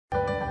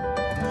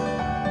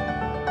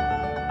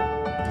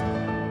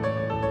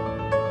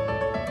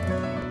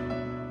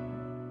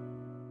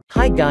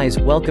Hi guys,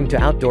 welcome to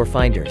Outdoor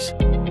Finders.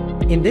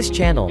 In this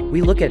channel,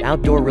 we look at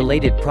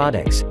outdoor-related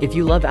products. If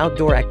you love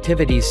outdoor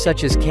activities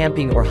such as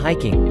camping or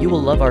hiking, you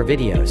will love our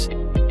videos.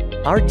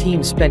 Our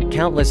team spent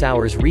countless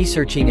hours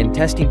researching and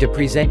testing to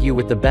present you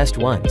with the best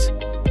ones.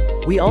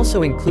 We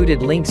also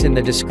included links in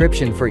the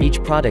description for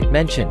each product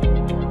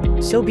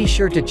mentioned. So be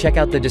sure to check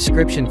out the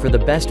description for the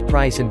best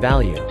price and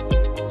value.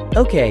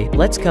 Okay,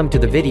 let's come to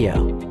the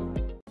video.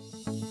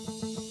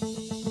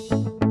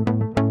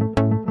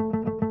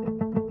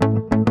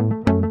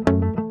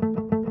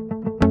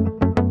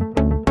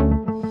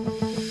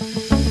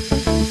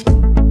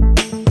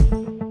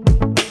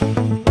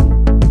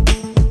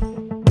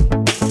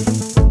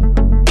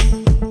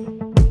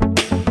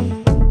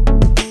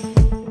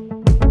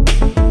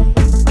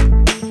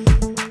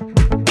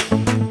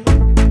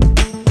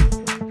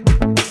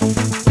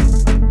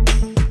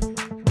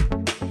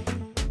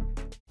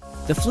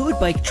 The Fluid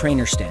Bike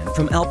Trainer Stand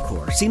from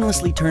Alpcore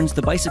seamlessly turns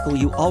the bicycle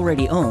you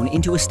already own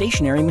into a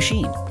stationary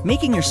machine,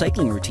 making your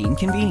cycling routine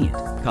convenient,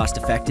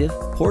 cost-effective,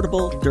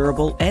 portable,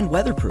 durable, and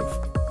weatherproof.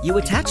 You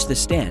attach the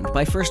stand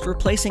by first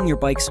replacing your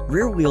bike's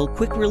rear wheel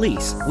quick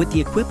release with the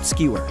equipped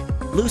skewer.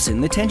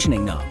 Loosen the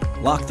tensioning knob,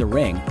 lock the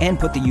ring, and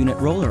put the unit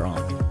roller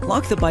on.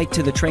 Lock the bike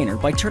to the trainer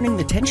by turning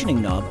the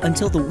tensioning knob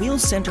until the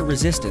wheel's center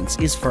resistance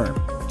is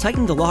firm.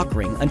 Tighten the lock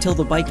ring until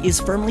the bike is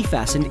firmly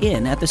fastened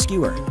in at the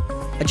skewer.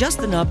 Adjust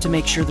the knob to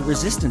make sure the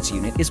resistance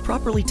unit is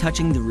properly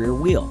touching the rear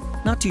wheel,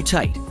 not too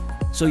tight,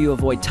 so you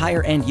avoid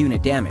tire and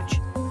unit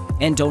damage.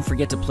 And don't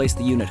forget to place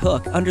the unit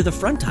hook under the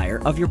front tire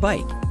of your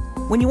bike.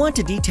 When you want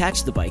to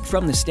detach the bike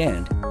from the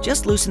stand,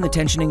 just loosen the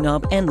tensioning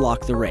knob and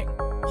lock the ring.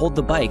 Hold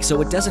the bike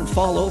so it doesn't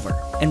fall over,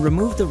 and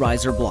remove the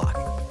riser block.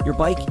 Your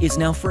bike is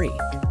now free.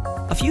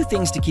 A few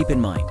things to keep in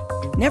mind.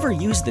 Never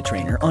use the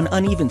trainer on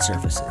uneven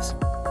surfaces.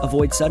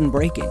 Avoid sudden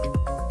braking.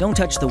 Don't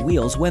touch the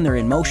wheels when they're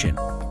in motion.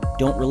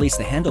 Don't release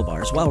the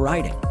handlebars while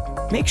riding.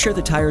 Make sure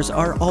the tires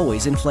are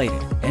always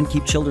inflated, and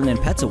keep children and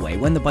pets away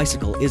when the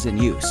bicycle is in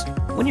use.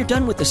 When you're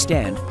done with the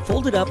stand,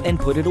 fold it up and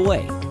put it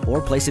away,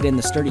 or place it in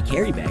the sturdy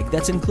carry bag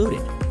that's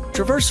included.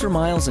 Traverse for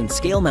miles and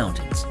scale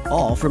mountains,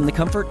 all from the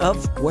comfort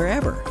of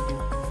wherever.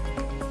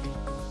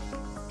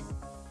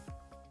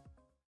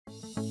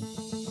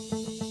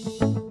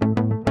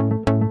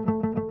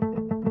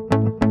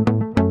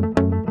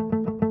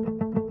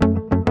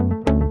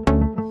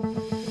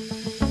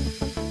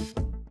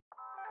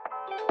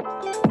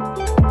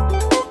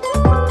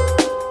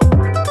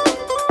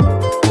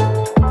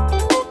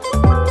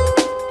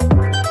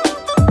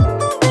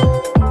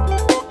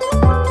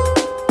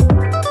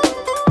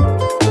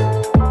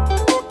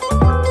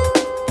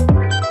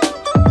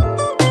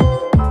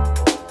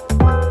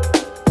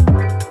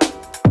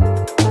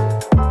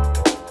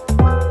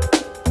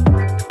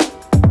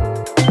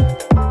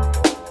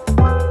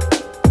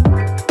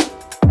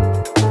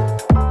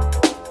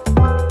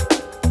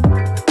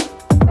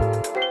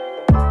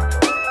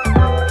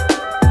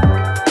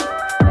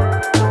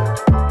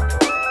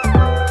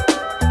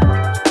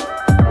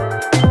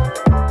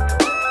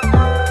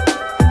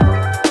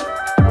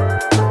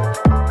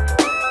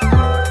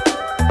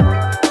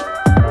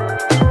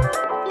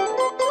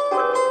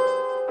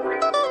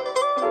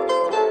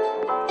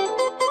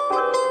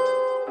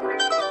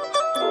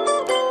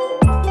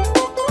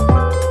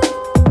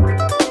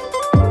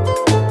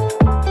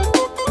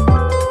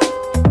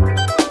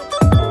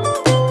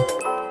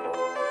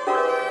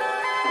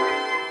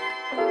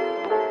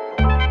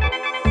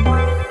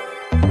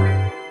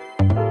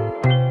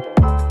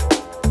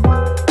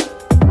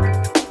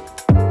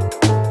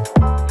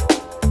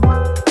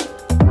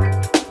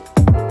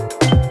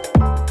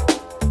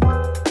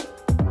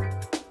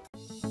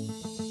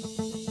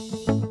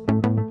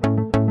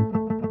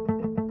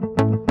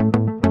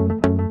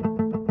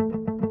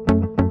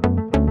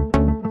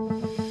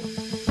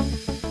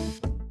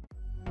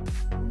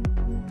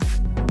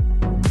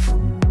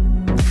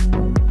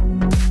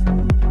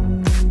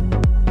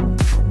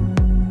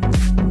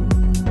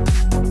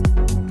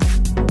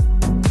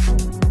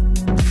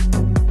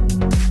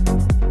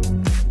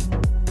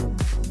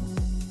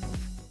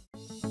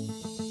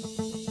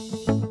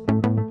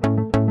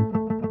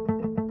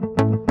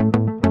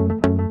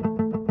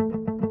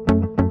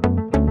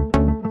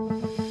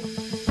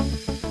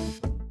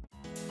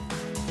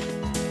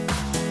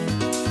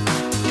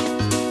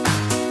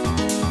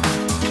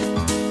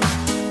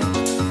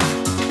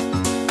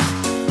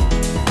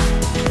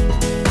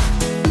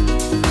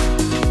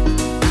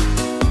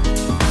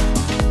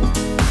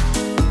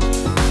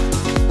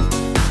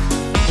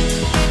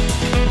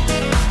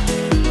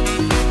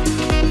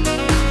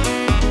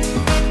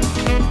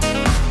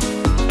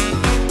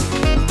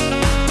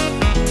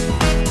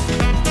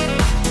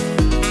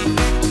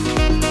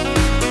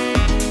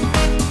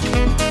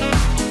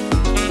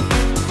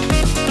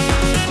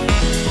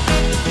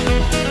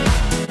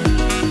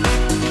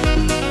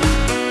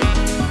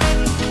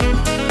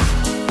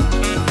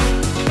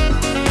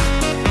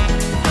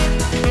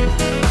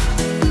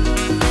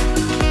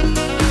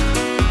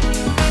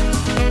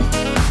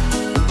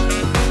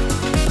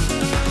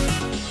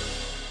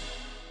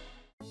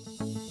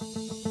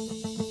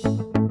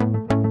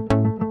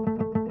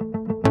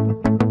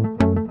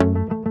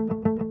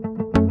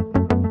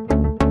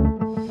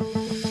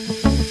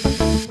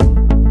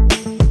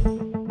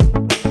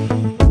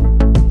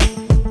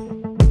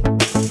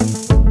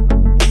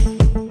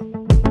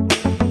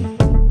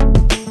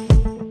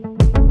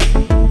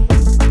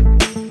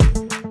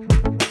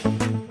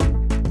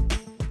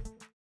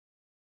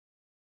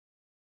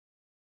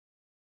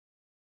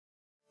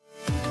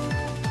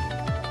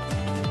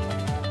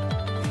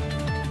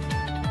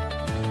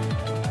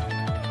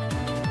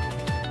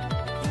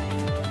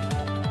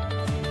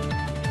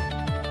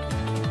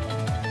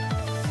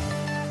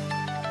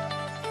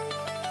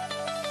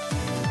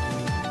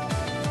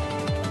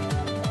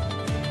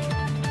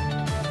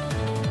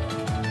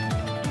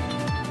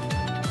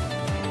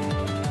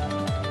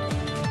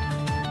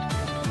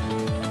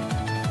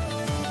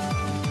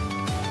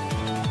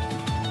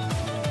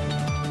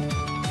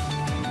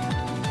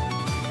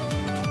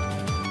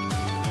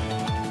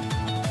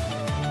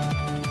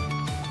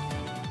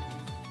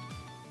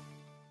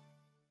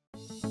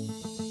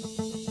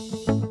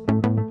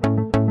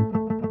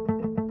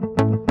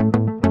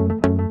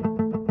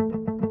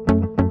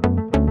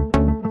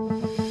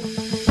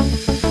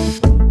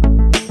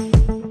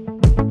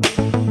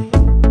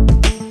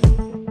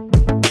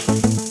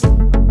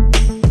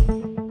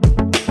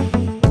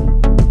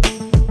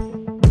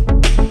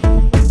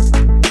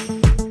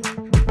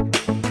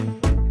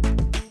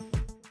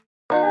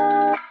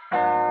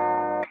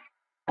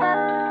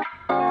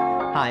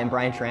 Hi, I'm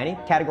Brian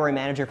Trani, Category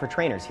Manager for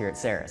Trainers here at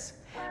Saris.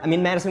 I'm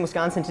in Madison,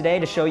 Wisconsin today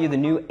to show you the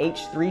new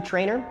H3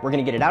 trainer. We're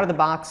going to get it out of the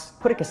box,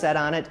 put a cassette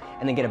on it,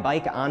 and then get a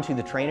bike onto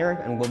the trainer,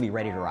 and we'll be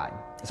ready to ride.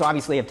 So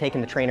obviously I've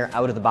taken the trainer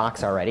out of the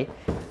box already.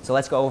 So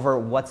let's go over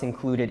what's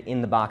included in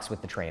the box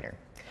with the trainer.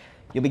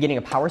 You'll be getting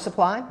a power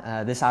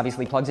supply. This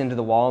obviously plugs into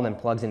the wall and then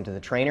plugs into the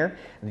trainer.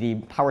 The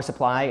power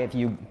supply, if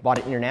you bought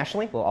it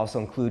internationally, will also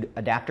include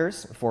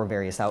adapters for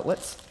various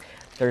outlets.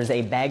 There's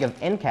a bag of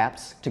end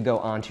caps to go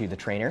onto the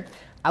trainer.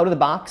 Out of the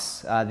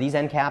box, these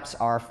end caps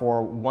are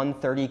for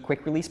 130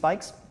 quick release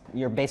bikes,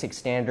 your basic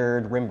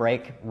standard rim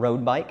brake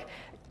road bike.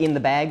 In the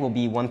bag will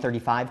be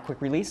 135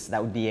 quick release.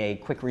 That would be a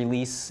quick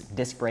release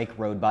disc brake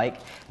road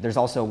bike. There's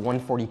also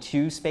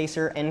 142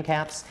 spacer end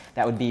caps.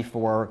 That would be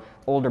for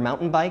older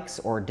mountain bikes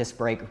or disc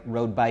brake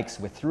road bikes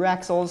with through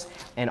axles,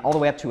 and all the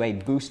way up to a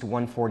Boost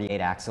 148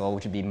 axle,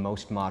 which would be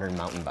most modern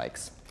mountain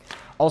bikes.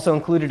 Also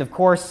included, of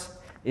course,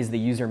 is the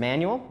user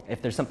manual.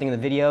 If there's something in the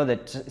video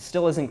that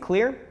still isn't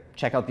clear,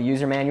 check out the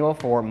user manual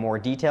for more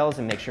details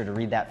and make sure to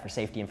read that for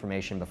safety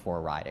information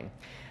before riding.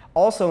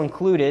 Also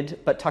included,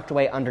 but tucked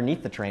away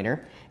underneath the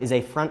trainer, is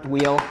a front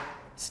wheel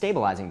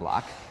stabilizing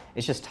block.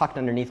 It's just tucked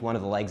underneath one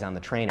of the legs on the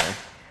trainer.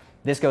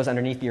 This goes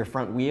underneath your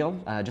front wheel,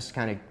 just to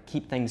kind of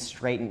keep things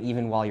straight and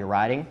even while you're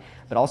riding.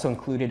 But also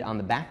included on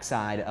the back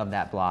side of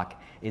that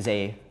block is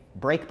a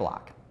brake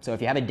block. So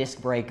if you have a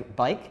disc brake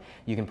bike,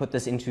 you can put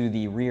this into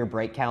the rear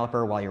brake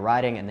caliper while you're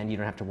riding, and then you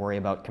don't have to worry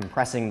about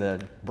compressing the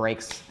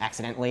brakes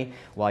accidentally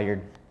while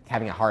you're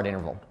having a hard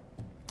interval.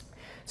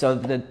 So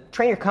the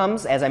trainer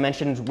comes, as I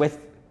mentioned, with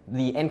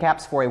the end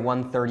caps for a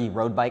 130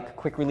 road bike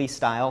quick release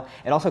style.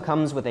 It also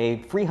comes with a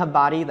free hub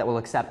body that will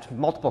accept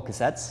multiple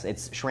cassettes.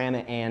 It's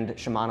SRAM and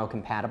Shimano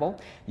compatible.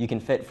 You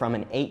can fit from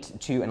an 8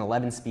 to an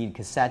 11-speed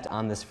cassette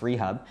on this free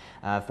hub.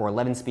 For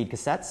 11-speed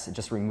cassettes,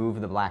 just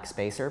remove the black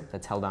spacer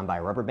that's held on by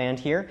a rubber band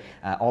here.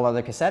 All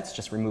other cassettes,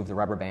 just remove the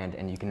rubber band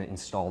and you can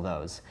install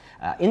those.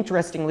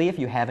 Interestingly, if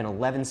you have an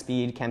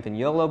 11-speed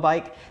Campagnolo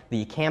bike,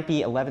 the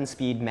Campy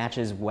 11-speed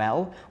matches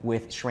well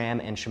with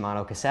SRAM and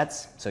Shimano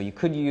cassettes, so you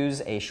could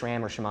use a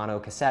SRAM or Shimano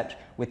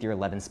cassette with your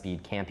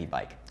 11-speed Campy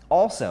bike.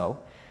 Also,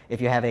 if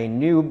you have a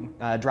new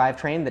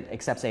drivetrain that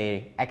accepts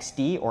a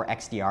XD or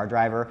XDR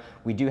driver,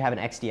 we do have an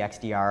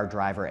XD/XDR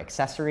driver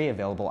accessory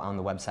available on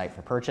the website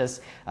for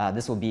purchase.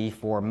 This will be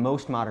for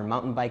most modern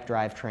mountain bike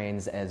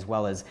drivetrains, as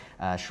well as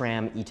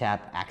SRAM ETAP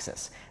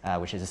Axis,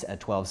 which is a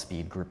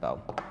 12-speed Gruppo.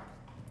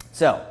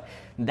 So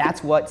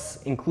that's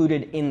what's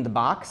included in the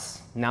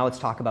box. Now let's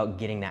talk about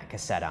getting that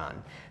cassette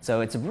on.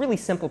 So it's a really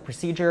simple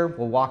procedure.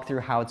 We'll walk through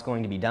how it's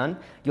going to be done.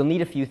 You'll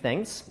need a few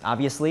things.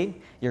 Obviously,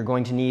 you're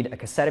going to need a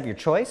cassette of your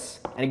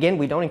choice. And again,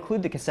 we don't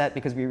include the cassette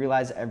because we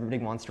realize everybody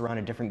wants to run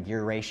a different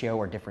gear ratio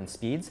or different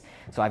speeds.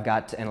 So I've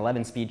got an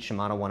 11-speed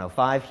Shimano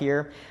 105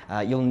 here.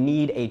 You'll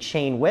need a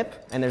chain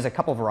whip, and there's a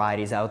couple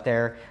varieties out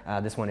there.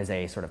 This one is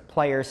a sort of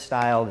player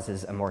style. This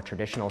is a more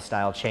traditional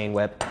style chain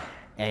whip.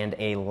 And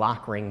a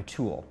lock ring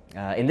tool.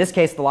 In this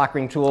case, the lock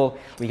ring tool,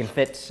 we can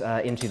fit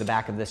into the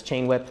back of this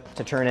chain whip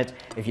to turn it.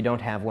 If you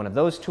don't have one of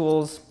those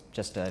tools,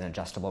 just an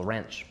adjustable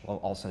wrench will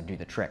also do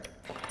the trick.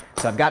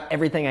 So I've got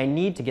everything I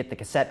need to get the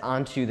cassette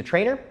onto the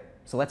trainer,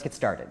 so let's get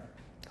started.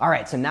 All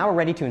right, so now we're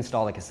ready to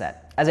install the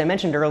cassette. As I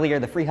mentioned earlier,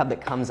 the free hub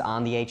that comes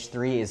on the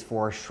H3 is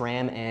for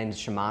SRAM and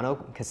Shimano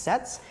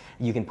cassettes.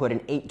 You can put an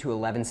 8 to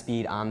 11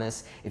 speed on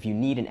this. If you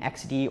need an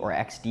XD or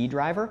XD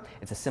driver,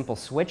 it's a simple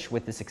switch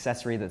with this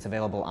accessory that's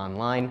available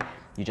online.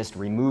 You just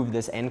remove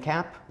this end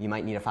cap. You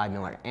might need a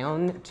 5mm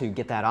Allen to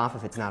get that off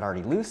if it's not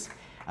already loose.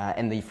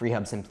 And the free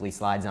hub simply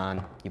slides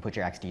on. You put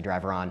your XD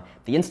driver on.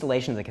 The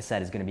installation of the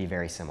cassette is going to be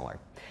very similar.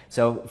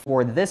 So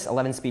for this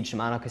 11-speed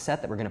Shimano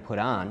cassette that we're going to put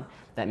on,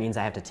 that means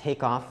I have to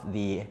take off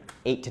the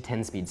 8 to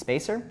 10-speed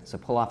spacer. So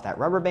pull off that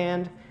rubber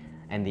band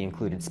and the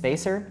included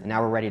spacer. And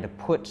now we're ready to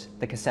put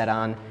the cassette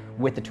on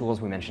with the tools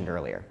we mentioned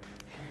earlier.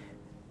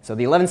 So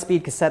the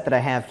 11-speed cassette that I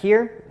have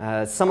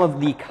here, some of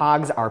the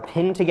cogs are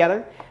pinned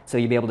together, so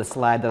you'll be able to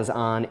slide those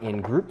on in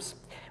groups.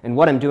 And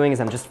what I'm doing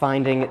is I'm just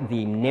finding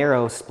the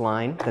narrow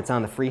spline that's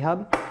on the free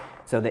hub.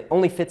 So that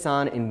only fits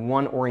on in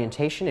one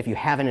orientation. If you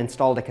haven't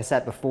installed a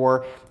cassette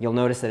before, you'll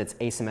notice that it's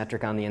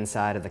asymmetric on the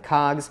inside of the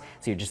cogs.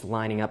 So you're just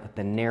lining up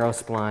the narrow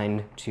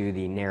spline to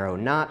the narrow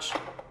notch,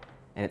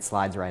 and it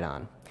slides right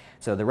on.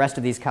 So the rest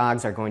of these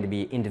cogs are going to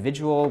be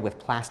individual with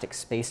plastic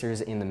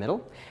spacers in the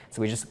middle.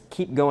 So we just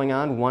keep going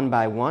on one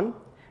by one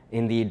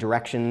in the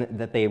direction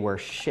that they were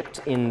shipped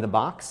in the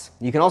box.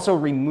 You can also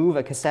remove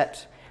a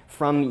cassette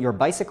from your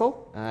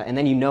bicycle, and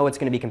then you know it's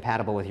going to be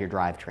compatible with your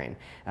drivetrain.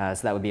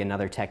 So that would be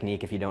another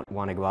technique if you don't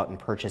want to go out and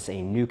purchase a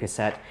new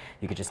cassette.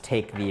 You could just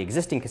take the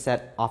existing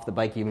cassette off the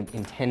bike you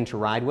intend to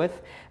ride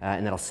with,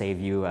 and that'll save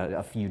you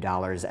a few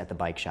dollars at the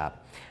bike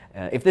shop.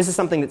 If this is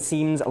something that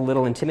seems a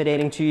little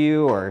intimidating to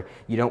you, or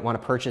you don't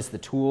want to purchase the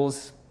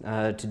tools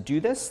to do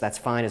this, that's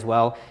fine as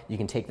well. You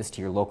can take this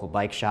to your local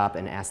bike shop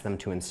and ask them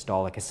to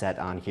install a cassette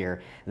on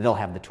here. They'll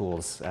have the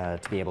tools to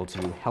be able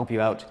to help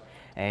you out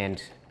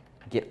and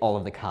get all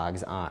of the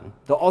cogs on.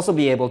 They'll also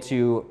be able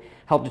to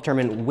help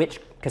determine which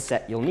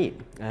cassette you'll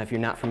need. If you're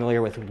not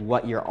familiar with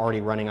what you're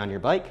already running on your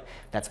bike,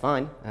 that's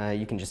fine.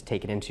 You can just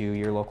take it into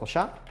your local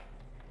shop,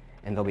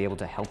 and they'll be able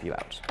to help you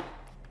out.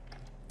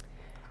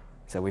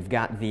 So we've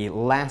got the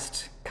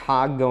last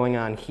cog going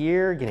on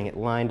here, getting it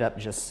lined up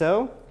just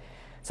so.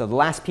 So the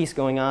last piece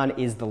going on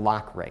is the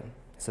lock ring.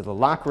 So the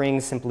lock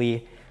ring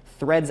simply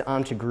threads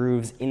onto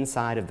grooves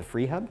inside of the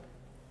free hub,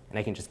 and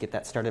I can just get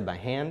that started by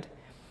hand.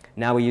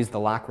 Now we use the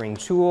lock ring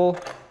tool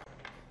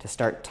to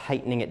start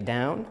tightening it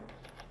down.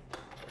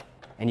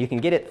 And you can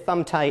get it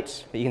thumb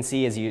tight, but you can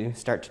see as you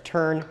start to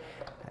turn,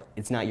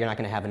 you're not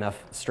going to have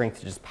enough strength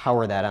to just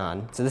power that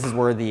on. So this is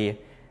where the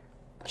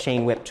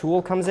chain whip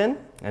tool comes in.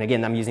 And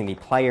again, I'm using the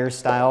pliers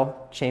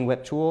style chain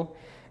whip tool,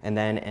 and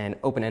then an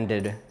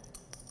open-ended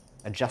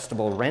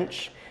adjustable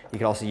wrench. You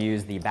could also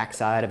use the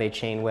backside of a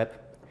chain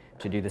whip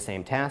to do the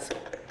same task.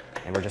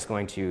 And we're just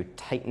going to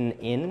tighten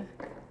in.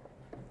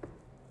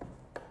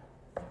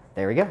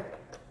 There we go,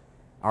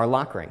 our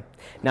lock ring.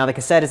 Now the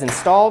cassette is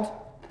installed,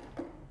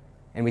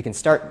 and we can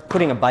start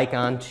putting a bike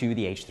onto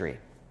the H3.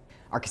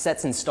 Our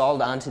cassette's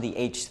installed onto the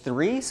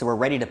H3, so we're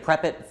ready to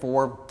prep it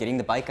for getting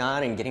the bike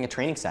on and getting a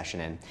training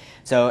session in.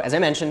 So as I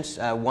mentioned,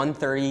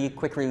 130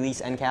 quick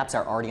release end caps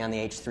are already on the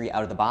H3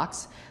 out of the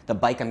box. The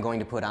bike I'm going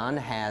to put on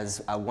has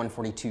a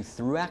 142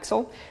 through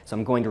axle, so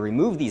I'm going to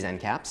remove these end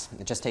caps.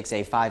 It just takes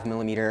a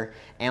 5mm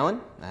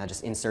Allen,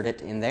 just insert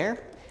it in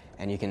there,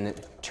 and you can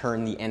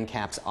turn the end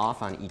caps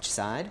off on each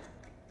side.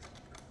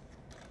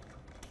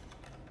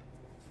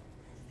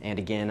 And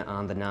again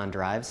on the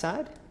non-drive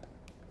side.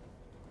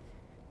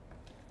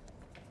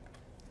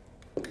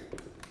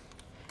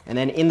 And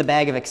then in the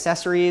bag of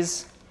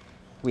accessories,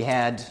 we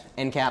had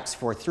end caps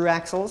for through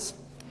axles.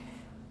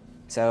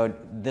 So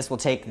this will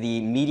take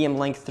the medium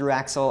length through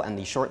axle and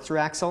the short through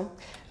axle.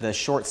 The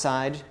short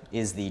side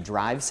is the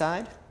drive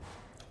side.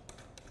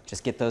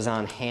 Just get those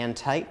on hand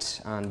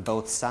tight on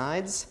both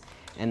sides,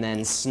 and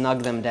then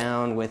snug them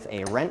down with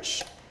a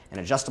wrench. An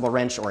adjustable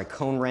wrench or a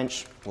cone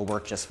wrench will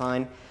work just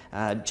fine.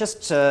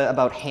 Just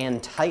about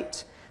hand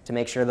tight to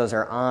make sure those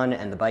are on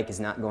and the bike is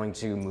not going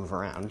to move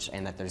around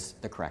and that there's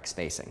the correct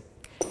spacing.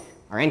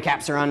 Our end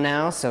caps are on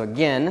now, so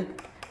again,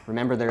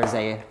 remember there is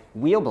a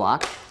wheel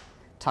block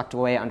tucked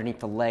away underneath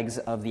the legs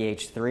of the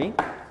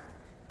H3.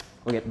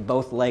 We'll get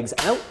both legs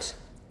out,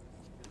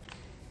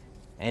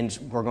 and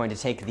we're going to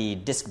take the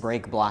disc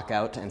brake block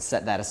out and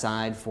set that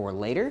aside for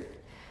later.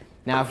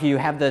 Now, if you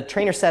have the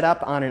trainer set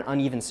up on an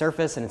uneven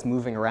surface and it's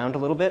moving around a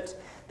little bit,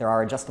 there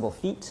are adjustable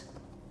feet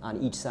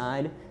on each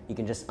side. You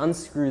can just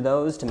unscrew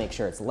those to make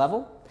sure it's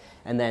level,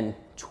 and then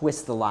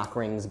twist the lock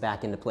rings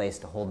back into place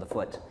to hold the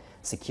foot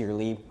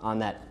securely on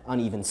that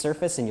uneven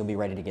surface, and you'll be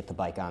ready to get the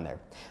bike on there.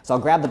 So I'll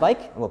grab the bike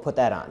and we'll put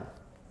that on.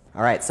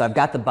 All right, so I've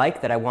got the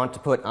bike that I want to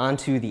put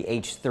onto the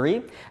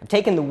H3. I've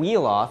taken the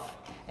wheel off,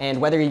 and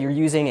whether you're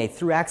using a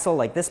through axle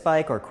like this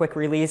bike or quick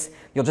release,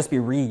 you'll just be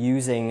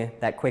reusing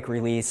that quick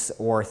release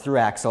or through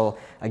axle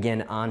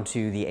again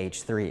onto the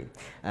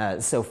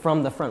H3. So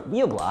from the front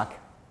wheel block,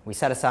 we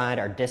set aside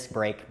our disc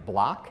brake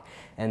block,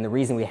 and the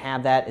reason we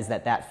have that is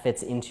that that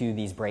fits into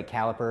these brake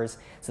calipers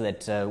so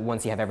that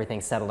once you have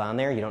everything settled on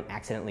there, you don't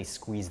accidentally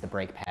squeeze the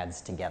brake pads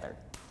together.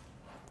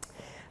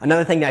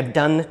 Another thing that I've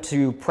done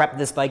to prep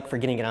this bike for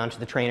getting it onto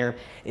the trainer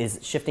is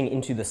shifting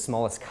into the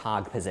smallest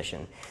cog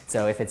position.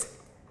 So if its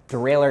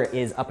derailleur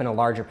is up in a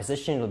larger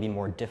position, it'll be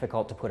more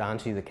difficult to put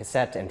onto the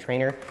cassette and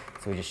trainer,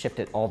 so we just shift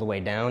it all the way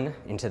down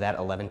into that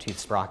 11-tooth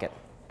sprocket.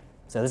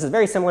 So this is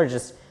very similar to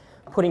just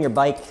putting your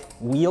bike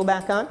wheel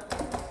back on.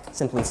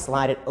 Simply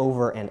slide it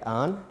over and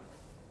on.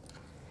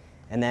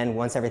 And then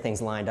once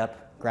everything's lined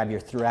up, grab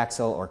your through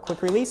axle or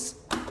quick release,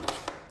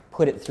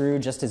 put it through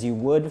just as you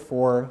would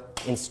for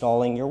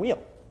installing your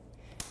wheel.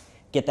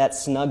 Get that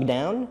snug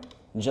down,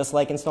 just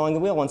like installing the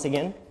wheel once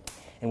again.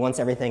 And once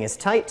everything is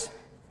tight,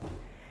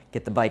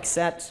 get the bike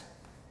set,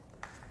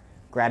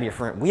 grab your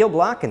front wheel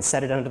block and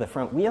set it under the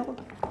front wheel.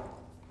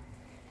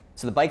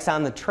 So the bike's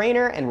on the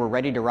trainer and we're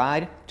ready to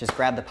ride. Just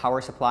grab the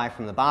power supply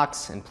from the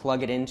box and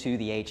plug it into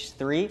the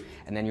H3,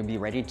 and then you'll be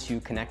ready to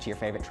connect to your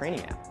favorite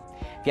training app.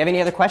 If you have any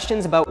other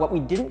questions about what we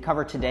didn't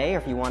cover today, or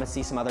if you want to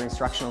see some other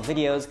instructional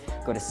videos,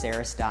 go to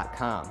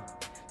Saris.com.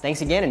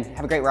 Thanks again and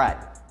have a great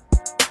ride.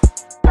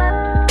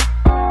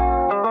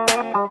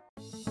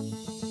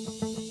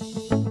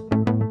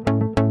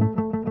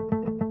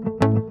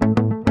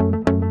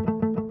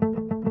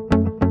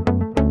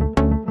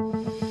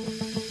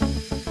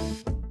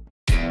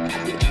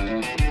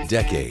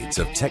 Decades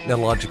of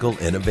technological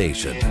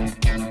innovation.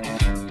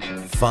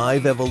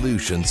 5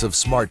 evolutions of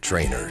smart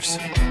trainers.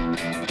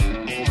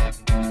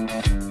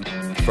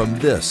 From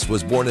this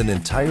was born an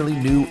entirely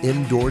new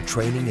indoor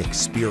training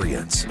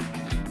experience.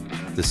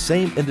 The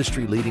same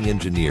industry-leading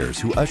engineers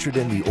who ushered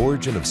in the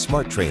origin of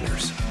smart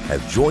trainers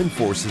have joined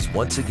forces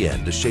once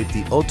again to shape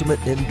the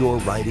ultimate indoor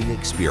riding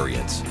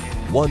experience,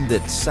 one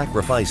that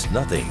sacrificed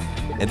nothing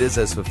and is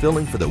as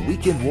fulfilling for the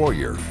weekend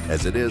warrior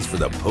as it is for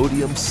the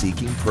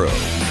podium-seeking pro.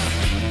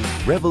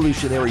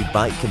 Revolutionary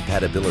bike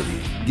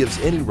compatibility gives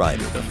any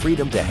rider the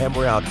freedom to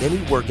hammer out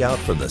any workout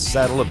from the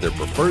saddle of their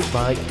preferred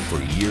bike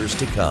for years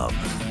to come.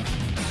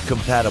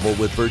 Compatible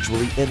with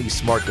virtually any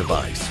smart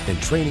device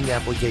and training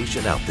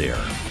application out there.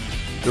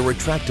 The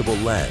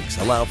retractable legs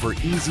allow for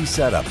easy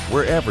setup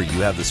wherever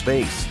you have the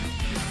space.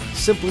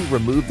 Simply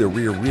remove the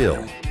rear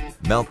wheel,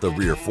 mount the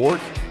rear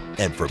fork,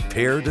 and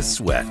prepare to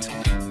sweat.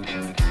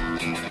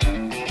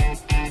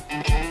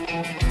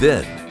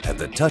 Then, at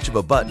the touch of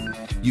a button,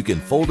 you can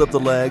fold up the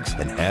legs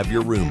and have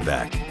your room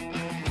back.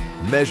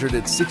 Measured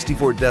at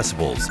 64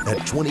 decibels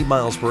at 20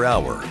 miles per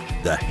hour,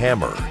 the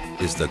Hammer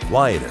is the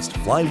quietest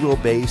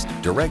flywheel-based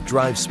direct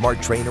drive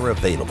smart trainer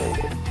available.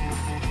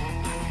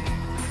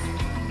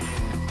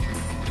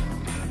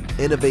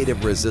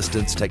 Innovative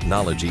resistance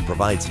technology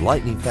provides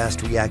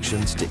lightning-fast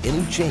reactions to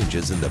any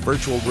changes in the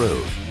virtual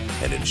road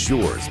and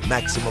ensures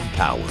maximum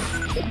power.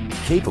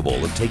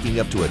 Capable of taking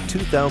up to a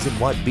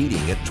 2,000-watt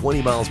beating at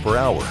 20 miles per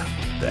hour,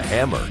 the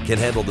Hammer can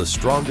handle the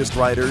strongest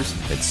riders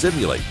and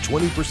simulate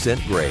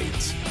 20%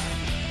 grades.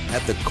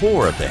 At the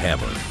core of the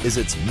Hammer is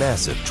its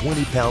massive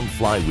 20-pound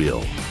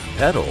flywheel.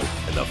 Pedal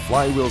and the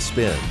flywheel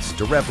spins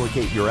to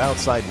replicate your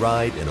outside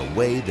ride in a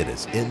way that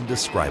is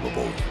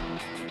indescribable.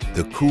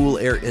 The cool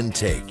air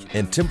intake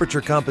and temperature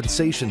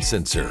compensation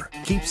sensor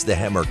keeps the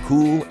Hammer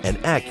cool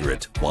and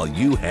accurate while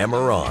you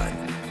hammer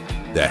on.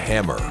 The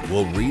Hammer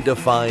will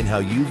redefine how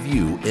you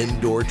view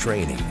indoor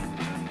training.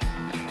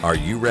 Are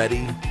you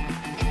ready?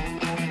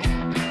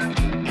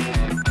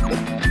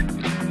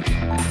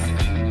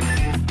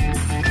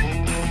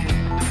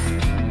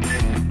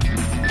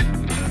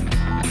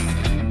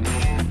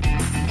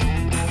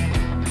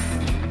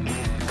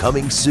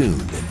 Coming soon in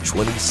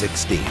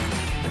 2016.